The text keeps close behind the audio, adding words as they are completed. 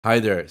Hi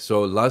there.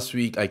 So last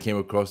week I came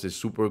across a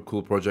super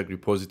cool project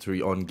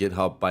repository on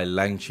GitHub by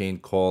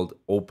LangChain called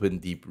Open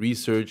Deep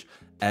Research.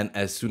 And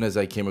as soon as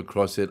I came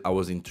across it, I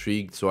was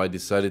intrigued. So I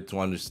decided to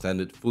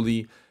understand it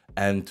fully.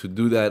 And to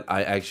do that,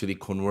 I actually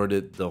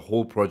converted the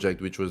whole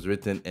project, which was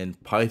written in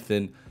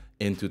Python,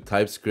 into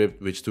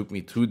Typescript, which took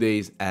me 2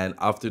 days. And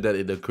after that,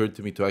 it occurred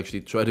to me to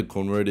actually try to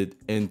convert it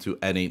into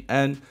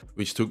n8n,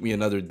 which took me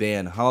another day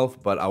and a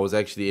half. But I was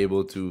actually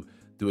able to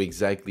do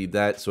exactly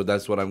that. So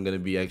that's what I'm going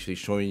to be actually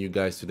showing you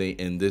guys today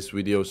in this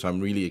video. So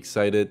I'm really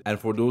excited. And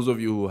for those of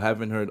you who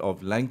haven't heard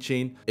of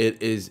LangChain, it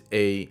is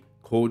a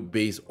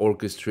code-based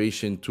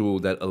orchestration tool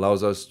that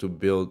allows us to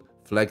build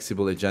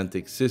flexible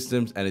agentic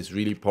systems, and it's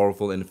really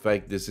powerful. In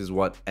fact, this is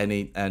what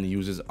n8n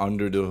uses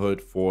under the hood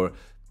for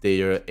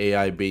their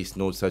AI-based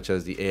nodes such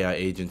as the AI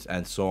agents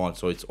and so on.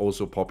 So it's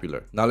also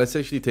popular. Now let's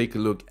actually take a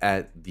look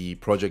at the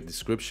project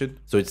description.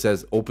 So it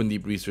says Open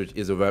Deep Research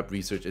is a web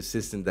research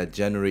assistant that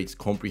generates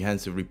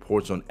comprehensive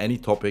reports on any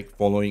topic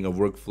following a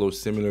workflow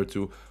similar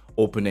to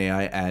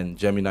OpenAI and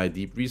Gemini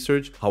Deep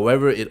Research.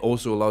 However, it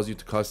also allows you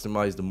to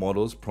customize the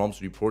models,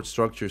 prompts, report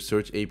structure,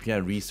 search API,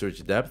 and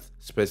research depth.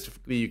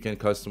 Specifically, you can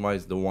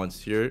customize the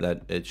ones here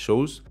that it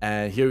shows.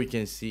 And here we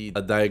can see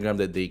a diagram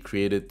that they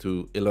created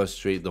to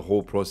illustrate the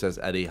whole process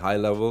at a high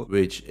level,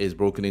 which is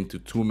broken into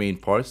two main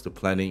parts, the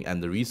planning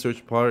and the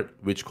research part,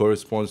 which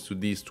corresponds to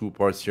these two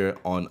parts here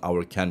on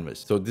our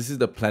canvas. So this is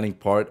the planning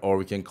part, or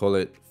we can call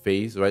it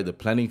phase, right? The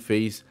planning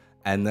phase.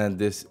 And then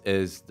this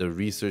is the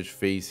research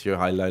phase here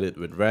highlighted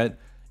with red.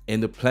 In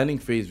the planning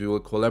phase, we will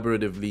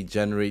collaboratively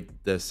generate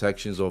the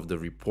sections of the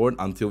report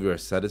until we are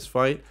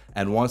satisfied.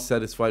 And once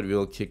satisfied, we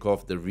will kick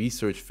off the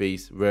research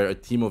phase where a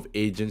team of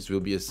agents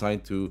will be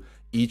assigned to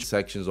each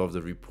sections of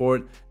the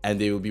report, and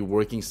they will be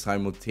working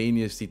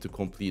simultaneously to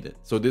complete it.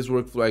 So this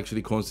workflow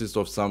actually consists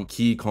of some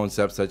key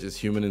concepts such as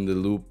human in the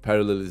loop,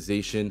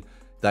 parallelization,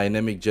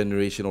 dynamic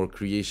generation or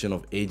creation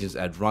of agents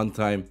at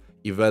runtime,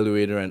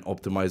 evaluator and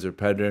optimizer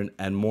pattern,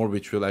 and more,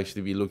 which we'll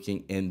actually be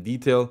looking in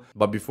detail.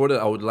 But before that,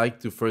 I would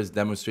like to first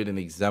demonstrate an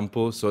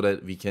example so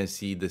that we can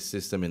see the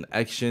system in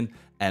action.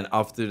 And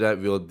after that,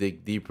 we'll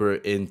dig deeper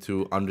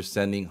into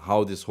understanding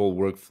how this whole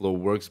workflow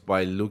works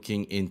by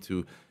looking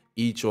into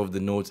each of the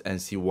nodes and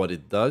see what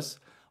it does.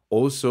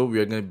 Also, we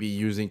are going to be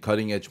using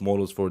cutting edge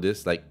models for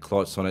this, like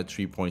Claude Sonnet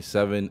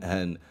 3.7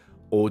 and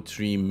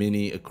O3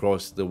 Mini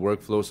across the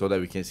workflow so that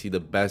we can see the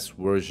best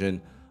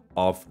version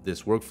of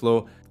this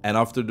workflow. And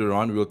after the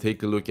run, we'll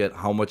take a look at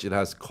how much it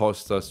has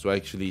cost us to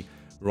actually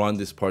run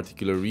this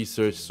particular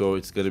research. So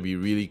it's going to be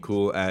really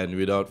cool. And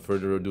without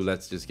further ado,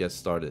 let's just get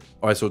started.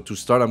 All right, so to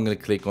start, I'm going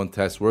to click on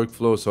test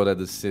workflow so that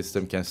the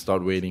system can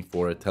start waiting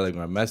for a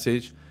Telegram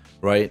message,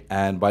 right?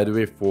 And by the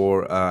way,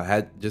 for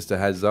just a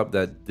heads up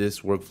that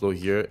this workflow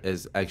here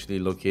is actually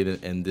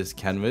located in this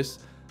canvas.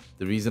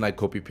 The reason I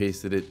copy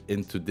pasted it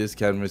into this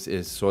canvas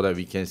is so that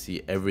we can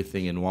see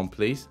everything in one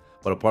place.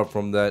 But apart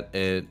from that,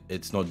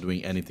 it's not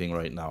doing anything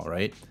right now,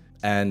 right?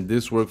 And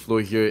this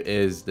workflow here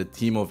is the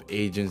team of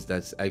agents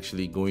that's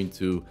actually going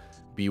to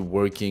be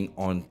working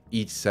on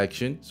each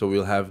section. So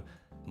we'll have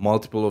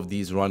multiple of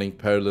these running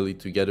parallelly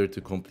together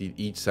to complete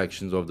each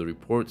sections of the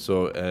report.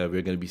 So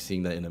we're going to be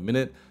seeing that in a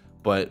minute.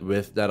 But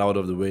with that out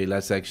of the way,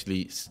 let's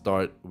actually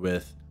start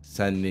with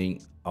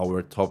sending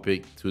our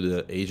topic to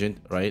the agent,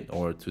 right?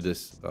 Or to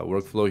this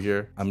workflow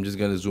here. I'm just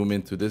going to zoom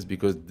into this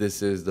because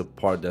this is the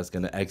part that's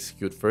going to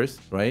execute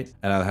first, right?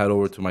 And I'll head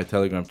over to my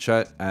Telegram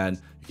chat, and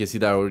you can see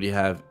that I already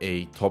have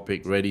a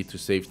topic ready to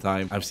save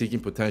time. I'm seeking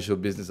potential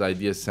business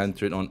ideas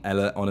centered on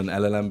an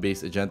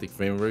LLM-based agentic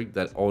framework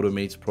that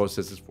automates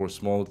processes for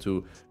small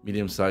to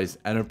medium-sized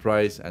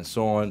enterprise and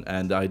so on.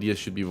 And the ideas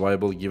should be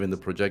viable given the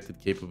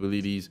projected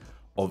capabilities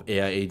of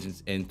AI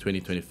agents in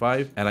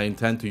 2025, and I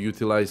intend to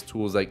utilize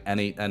tools like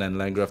n8n and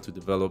LangGraph to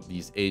develop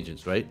these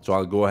agents, right? So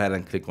I'll go ahead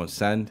and click on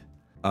send.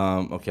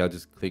 Okay, I'll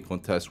just click on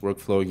test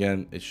workflow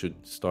again. It should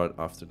start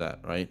after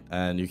that, right?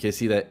 And you can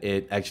see that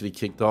it actually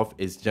kicked off.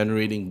 It's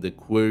generating the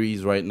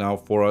queries right now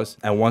for us.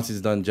 And once it's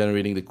done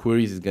generating the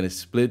queries, it's going to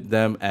split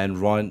them and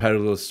run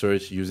parallel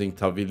search using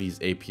Tavili's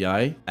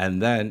API.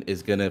 And then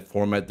it's going to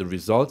format the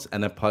results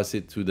and then pass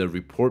it to the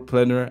report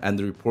planner. And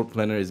the report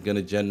planner is going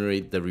to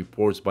generate the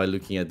reports by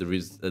looking at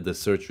the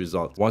search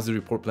results. Once the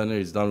report planner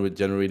is done with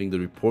generating the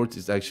reports,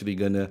 it's actually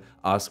going to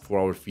ask for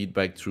our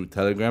feedback through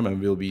Telegram.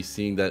 And we'll be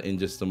seeing that in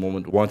just a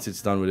moment once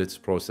it's done with its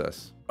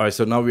process. All right,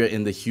 so now we are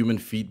in the human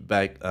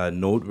feedback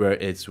node where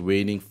it's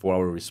waiting for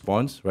our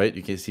response, right?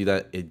 You can see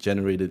that it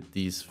generated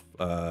these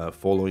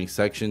following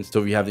sections.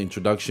 So we have the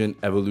introduction,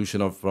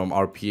 evolution from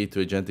RPA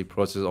to agentic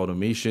process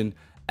automation,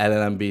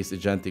 LLM-based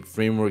agentic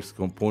frameworks,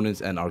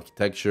 components and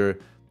architecture,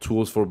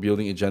 tools for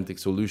building agentic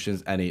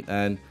solutions,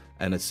 n8n,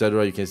 and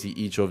etc. You can see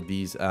each of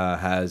these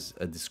has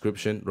a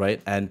description,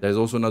 right? And there's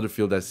also another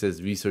field that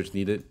says research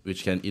needed,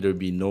 which can either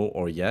be no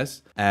or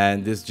yes.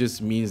 And this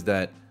just means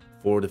that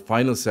for the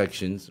final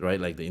sections, right,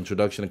 like the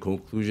introduction and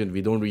conclusion,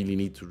 we don't really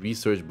need to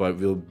research, but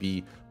we'll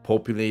be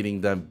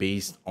populating them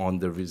based on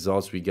the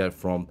results we get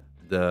from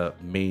the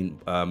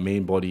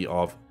main body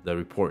of the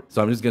report.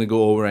 So I'm just going to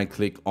go over and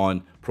click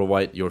on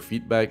provide your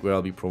feedback, where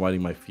I'll be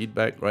providing my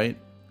feedback, right?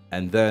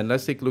 And then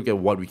let's take a look at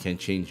what we can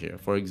change here.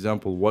 For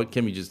example, what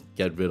can we just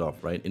get rid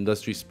of, right?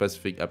 Industry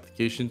specific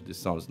applications. This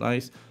sounds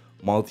nice.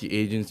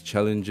 Multi-agents,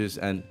 challenges,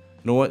 and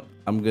you know what?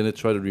 I'm going to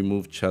try to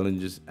remove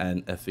challenges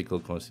and ethical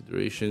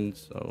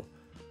considerations. So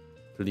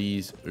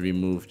please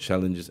remove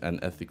challenges and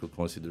ethical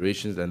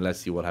considerations, and let's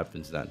see what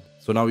happens then.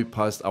 So now we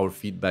passed our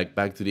feedback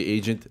back to the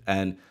agent,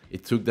 and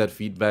it took that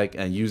feedback,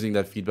 and using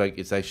that feedback,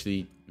 it's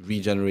actually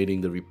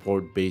regenerating the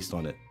report based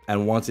on it.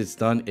 And once it's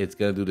done, it's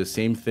going to do the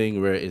same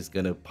thing where it's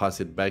going to pass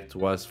it back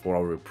to us for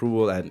our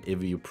approval. And if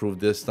we approve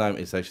this time,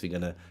 it's actually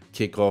going to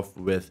kick off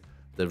with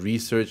the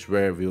research,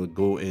 where we'll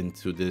go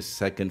into this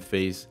second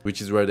phase, which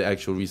is where the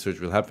actual research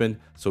will happen.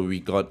 So we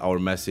got our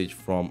message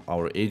from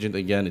our agent.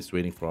 Again, it's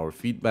waiting for our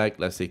feedback.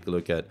 Let's take a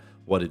look at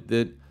what it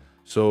did.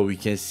 So we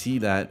can see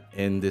that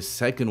in the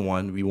second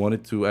one, we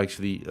wanted to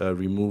actually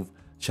remove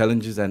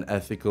challenges and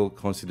ethical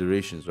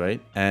considerations,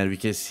 right? And we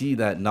can see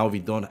that now we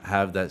don't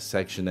have that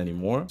section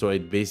anymore. So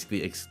it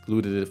basically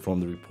excluded it from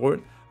the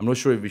report. I'm not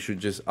sure if we should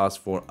just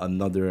ask for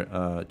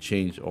another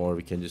change, or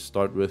we can just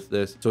start with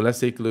this. So let's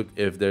take a look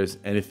if there's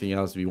anything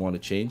else we want to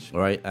change. All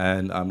right,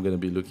 and I'm going to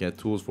be looking at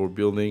tools for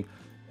building,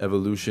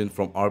 evolution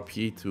from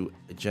RPA to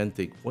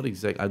agentic. What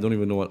exactly? I don't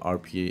even know what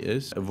RPA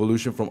is.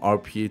 Evolution from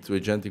RPA to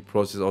agentic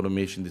process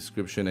automation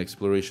description,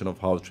 exploration of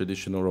how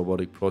traditional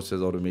robotic process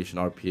automation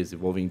RPA is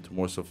evolving into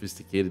more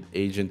sophisticated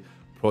agent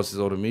process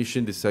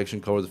automation. This section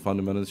covers the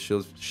fundamental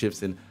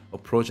shifts in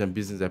approach and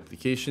business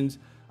applications.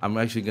 I'm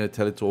actually going to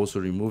tell it to also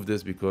remove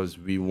this, because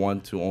we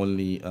want to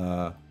only,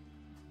 let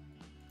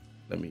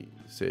me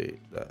say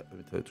that, let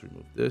me tell it to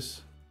remove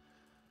this.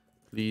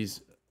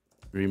 Please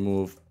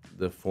remove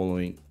the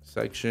following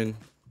section: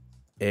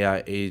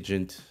 AI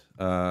agent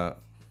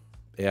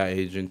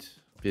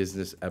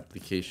business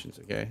applications.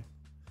 Okay,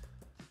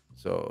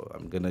 so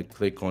I'm gonna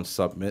click on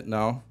submit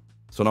now.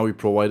 So now we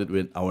provided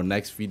with our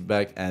next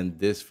feedback, and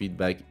this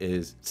feedback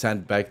is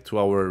sent back to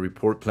our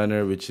report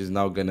planner, which is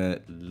now gonna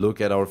look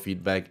at our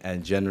feedback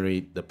and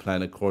generate the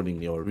plan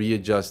accordingly, or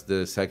readjust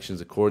the sections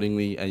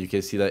accordingly. And you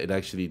can see that it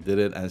actually did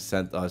it and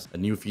sent us a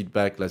new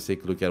feedback. Let's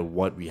take a look at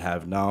what we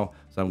have now.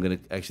 So I'm going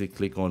to actually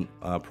click on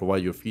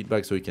provide your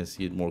feedback so you can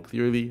see it more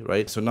clearly,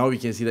 right? So now we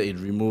can see that it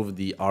removed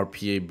the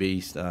RPA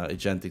based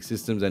agentic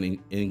systems, and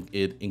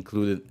it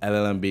included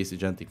LLM based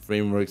agentic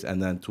frameworks,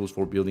 and then tools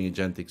for building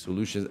agentic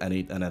solutions,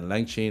 n8n and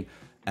LangChain.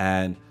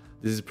 And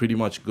this is pretty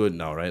much good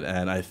now, right?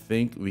 And I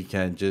think we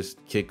can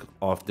just kick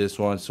off this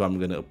one. So I'm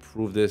going to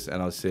approve this,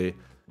 and I'll say,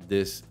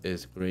 this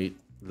is great.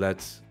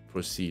 Let's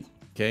proceed.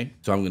 Okay.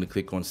 So I'm going to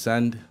click on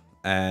send.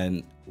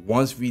 And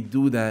once we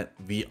do that,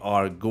 we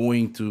are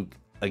going to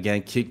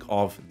again kick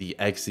off the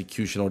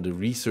execution or the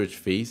research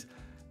phase.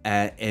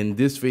 And in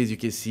this phase, you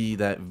can see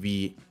that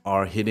we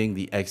are hitting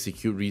the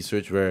execute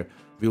research, where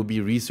we'll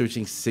be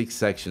researching 6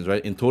 sections,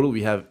 right? In total,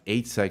 we have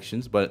 8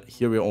 sections, but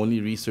here we're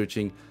only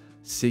researching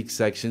 6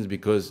 sections,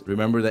 because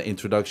remember that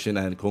introduction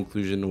and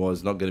conclusion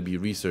was not going to be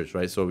researched,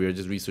 right? So we are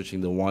just researching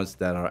the ones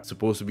that are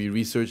supposed to be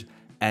researched.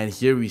 And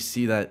here we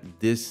see that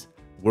this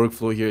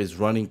workflow here is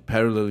running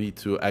parallelly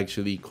to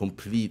actually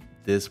complete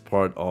this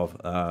part of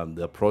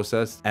the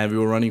process. And we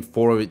were running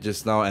 4 of it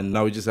just now, and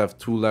now we just have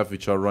 2 left,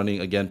 which are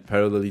running again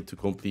parallelly to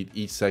complete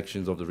each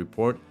sections of the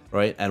report,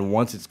 right? And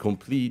once it's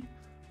complete,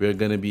 we're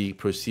going to be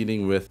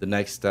proceeding with the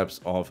next steps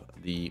of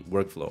the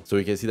workflow. So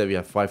you can see that we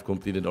have 5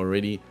 completed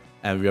already,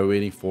 and we are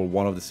waiting for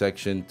one of the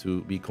section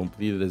to be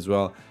completed as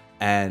well.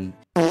 And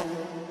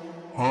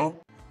all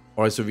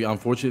right, so we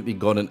unfortunately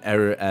got an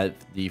error at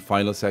the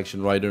final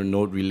section writer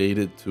node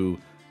related to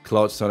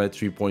Cloud Sonnet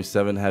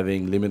 3.7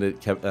 having limited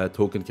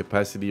token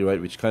capacity, right?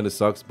 Which kind of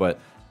sucks, but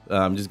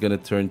I'm just gonna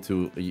turn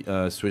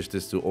to switch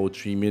this to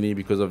O3 mini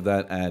because of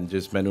that, and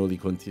just manually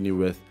continue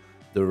with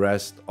the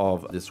rest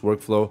of this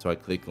workflow. So I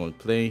click on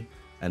play,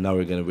 and now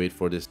we're gonna wait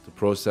for this to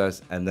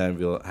process, and then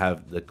we'll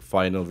have the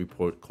final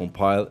report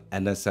compiled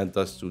and then sent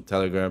us to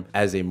Telegram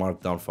as a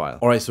markdown file.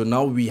 All right, so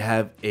now we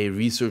have a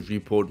research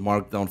report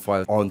markdown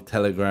file on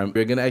Telegram.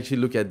 We're gonna actually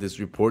look at this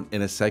report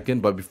in a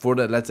second, but before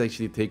that, let's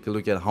actually take a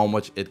look at how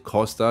much it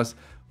cost us.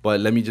 But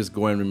let me just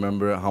go and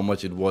remember how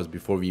much it was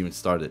before we even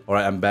started. All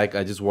right, I'm back.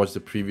 I just watched the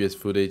previous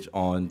footage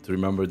to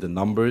remember the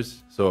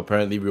numbers. So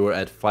apparently we were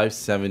at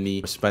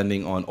 570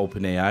 spending on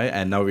OpenAI,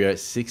 and now we are at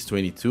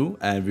 622,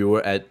 and we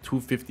were at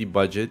 250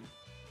 budget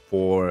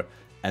for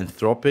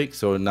Anthropic.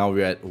 So now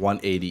we're at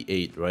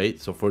 188, right?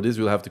 So for this,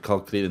 we'll have to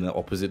calculate in the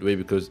opposite way,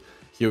 because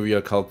here we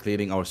are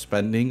calculating our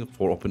spending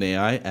for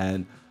OpenAI,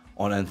 and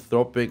on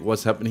Anthropic,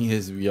 what's happening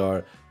is we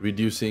are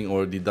reducing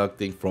or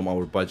deducting from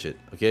our budget.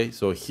 Okay,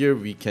 so here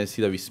we can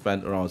see that we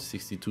spent around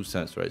 62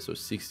 cents, right? So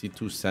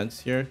 62 cents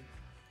here,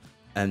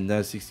 and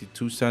then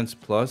 62 cents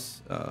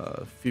plus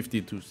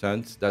 52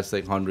 cents, that's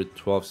like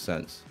 112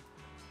 cents.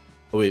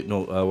 Oh wait,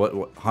 no,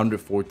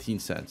 114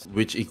 cents,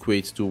 which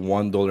equates to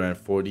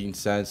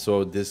 $1.14.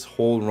 So this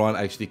whole run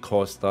actually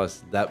cost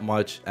us that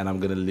much, and I'm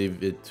gonna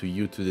leave it to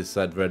you to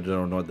decide whether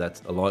or not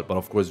that's a lot. But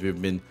of course,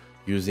 we've been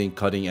using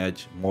cutting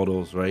edge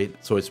models, right?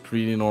 So it's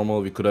pretty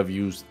normal. We could have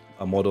used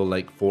a model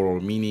like 4 or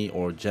Mini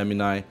or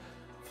Gemini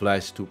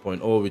Flash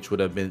 2.0, which would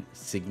have been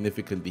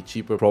significantly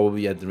cheaper,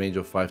 probably at the range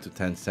of 5 to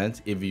 10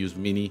 cents. If you use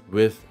Mini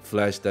with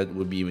Flash, that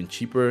would be even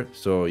cheaper.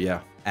 So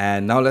yeah.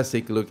 And now let's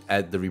take a look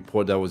at the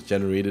report that was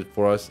generated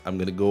for us. I'm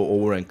gonna go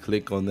over and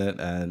click on that,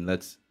 and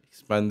let's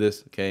expand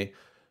this. Okay,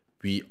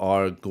 we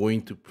are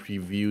going to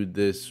preview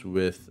this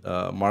with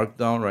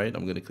Markdown, right?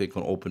 I'm gonna click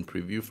on open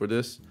preview for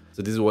this.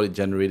 So this is what it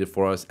generated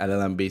for us: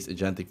 LLM based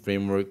agentic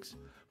frameworks,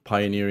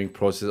 pioneering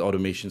process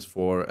automations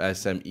for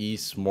SME,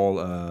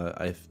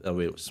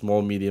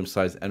 small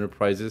medium-sized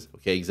enterprises.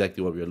 Okay,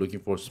 exactly what we are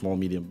looking for: small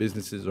medium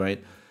businesses,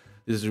 right?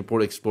 This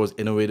report explores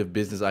innovative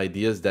business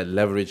ideas that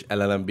leverage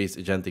LLM-based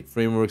agentic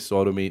frameworks to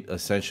automate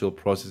essential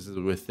processes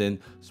within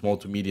small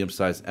to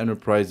medium-sized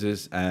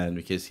enterprises. And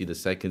we can see the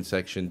second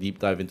section: deep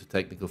dive into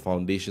technical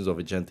foundations of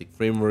agentic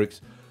frameworks.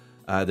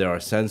 There are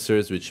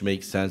sensors, which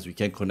makes sense. We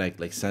can connect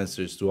like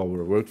sensors to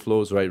our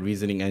workflows, right?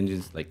 Reasoning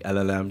engines like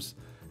LLMs,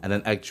 and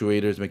then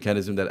actuators,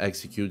 mechanism that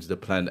executes the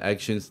planned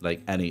actions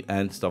like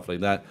n8n, stuff like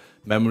that.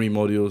 Memory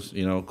modules,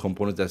 you know,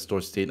 components that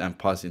store state and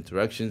past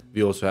interactions.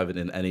 We also have it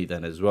in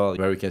n8n as well,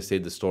 where we can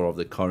state the store of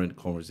the current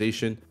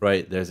conversation,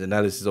 right? There's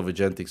analysis of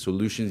agentic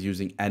solutions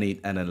using n8n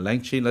and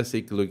LangChain. Let's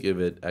take a look if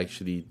it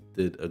actually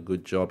did a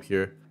good job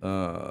here.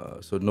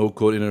 So no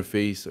code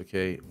interface,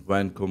 okay.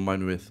 When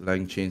combined with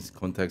LangChain's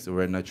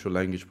context-aware natural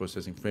language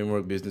processing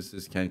framework,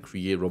 businesses can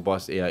create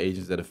robust AI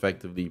agents that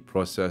effectively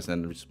process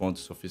and respond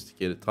to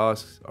sophisticated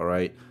tasks, all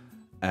right?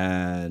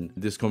 And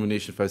this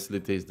combination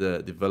facilitates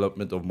the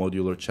development of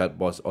modular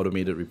chatbots,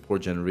 automated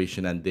report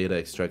generation, and data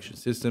extraction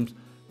systems.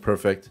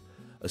 Perfect.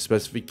 A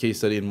specific case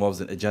study involves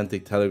an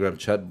agentic Telegram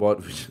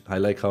chatbot, which I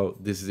like how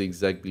this is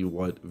exactly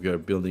what we are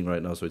building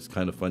right now, so it's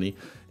kind of funny.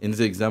 In this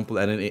example,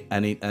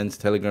 n8n's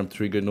Telegram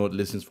trigger node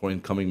listens for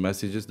incoming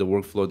messages. The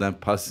workflow then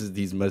passes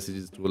these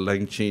messages to a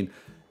LangChain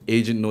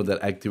agent node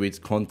that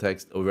activates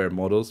context-aware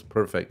models.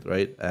 Perfect,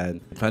 right? And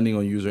depending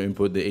on user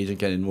input, the agent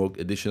can invoke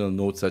additional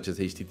nodes such as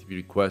HTTP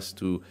requests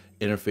to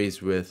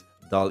interface with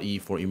DAL-E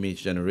for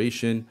image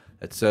generation,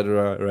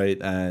 etc., right?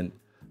 And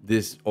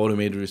this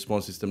automated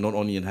response system not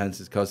only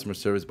enhances customer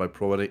service by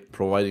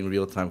providing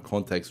real-time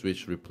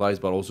context-rich replies,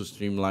 but also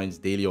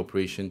streamlines daily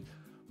operation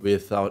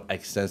without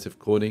extensive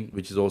coding,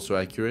 which is also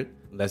accurate.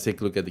 Let's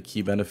take a look at the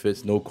key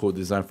benefits: no code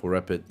design for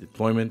rapid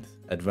deployment,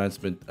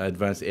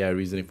 advanced AI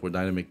reasoning for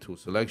dynamic tool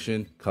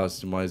selection,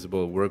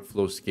 customizable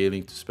workflow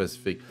scaling to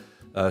specific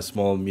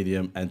small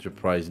medium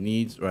enterprise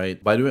needs,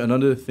 right? By the way,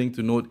 another thing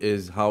to note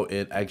is how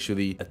it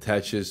actually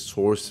attaches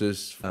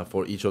sources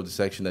for each of the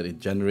section that it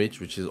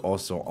generates, which is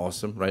also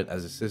awesome, right,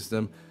 as a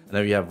system. And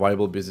then we have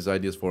viable business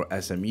ideas for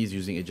SMEs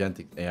using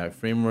agentic AI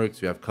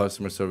frameworks. We have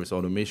customer service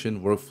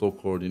automation, workflow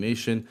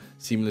coordination,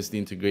 seamlessly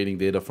integrating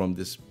data from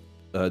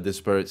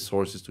disparate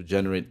sources to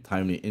generate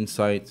timely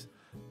insights,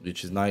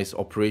 which is nice.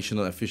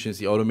 Operational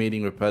efficiency,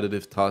 automating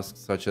repetitive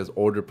tasks such as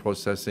order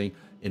processing,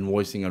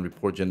 invoicing, and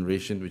report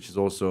generation, which is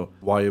also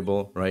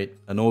viable, right?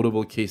 A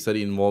notable case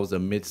study involves a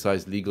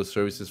mid-sized legal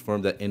services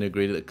firm that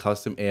integrated a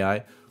custom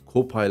AI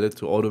co-pilot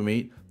to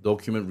automate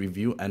document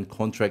review and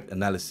contract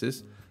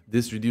analysis.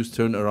 This reduced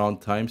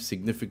turnaround time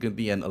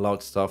significantly and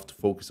allowed staff to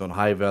focus on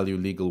high-value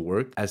legal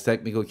work. As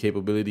technical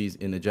capabilities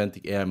in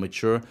agentic AI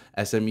mature,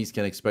 SMEs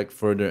can expect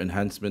further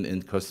enhancement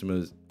in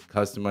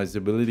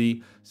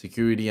customizability,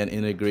 security, and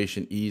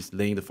integration ease,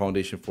 laying the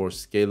foundation for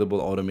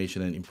scalable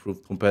automation and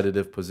improved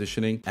competitive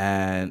positioning.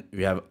 And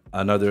we have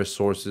another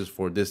sources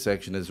for this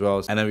section as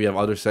well. And then we have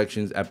other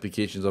sections: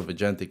 applications of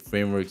agentic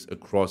frameworks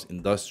across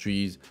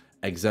industries,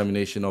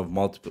 examination of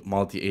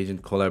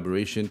multi-agent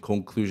collaboration,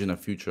 conclusion, and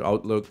future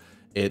outlook.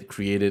 It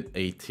created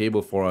a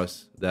table for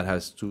us that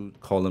has 2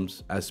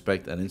 columns: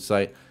 aspect and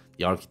insight,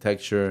 the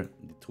architecture,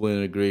 the tool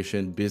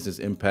integration, business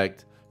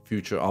impact,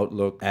 future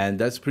outlook. And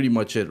that's pretty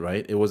much it,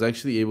 right? It was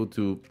actually able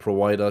to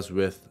provide us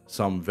with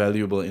some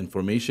valuable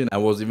information,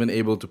 and was even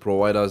able to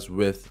provide us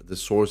with the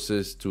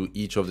sources to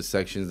each of the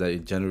sections that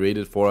it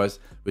generated for us,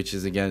 which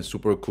is again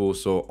super cool.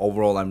 So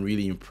overall, I'm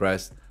really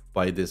impressed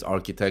by this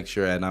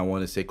architecture, and I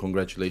want to say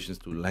congratulations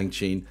to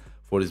LangChain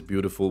for this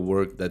beautiful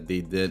work that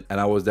they did.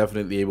 And I was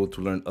definitely able to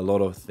learn a lot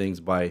of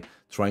things by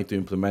trying to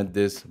implement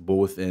this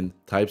both in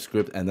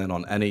Typescript and then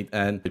on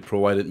n8n. It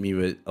provided me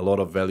with a lot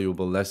of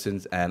valuable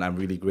lessons, and I'm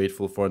really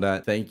grateful for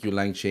that. Thank you,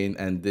 LangChain,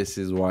 and this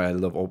is why I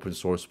love open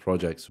source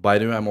projects. By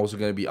the way, I'm also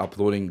going to be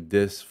uploading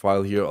this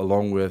file here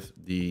along with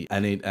the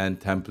n8n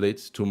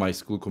templates to my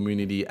Skool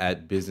community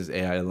at Business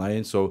AI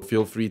Alliance. So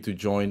feel free to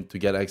join to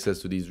get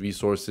access to these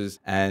resources.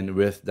 And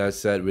with that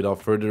said,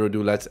 without further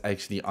ado, let's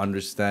actually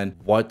understand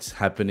what's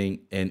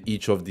happening in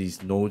each of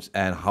these nodes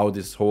and how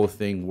this whole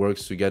thing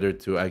works together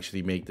to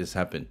actually make this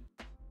happen.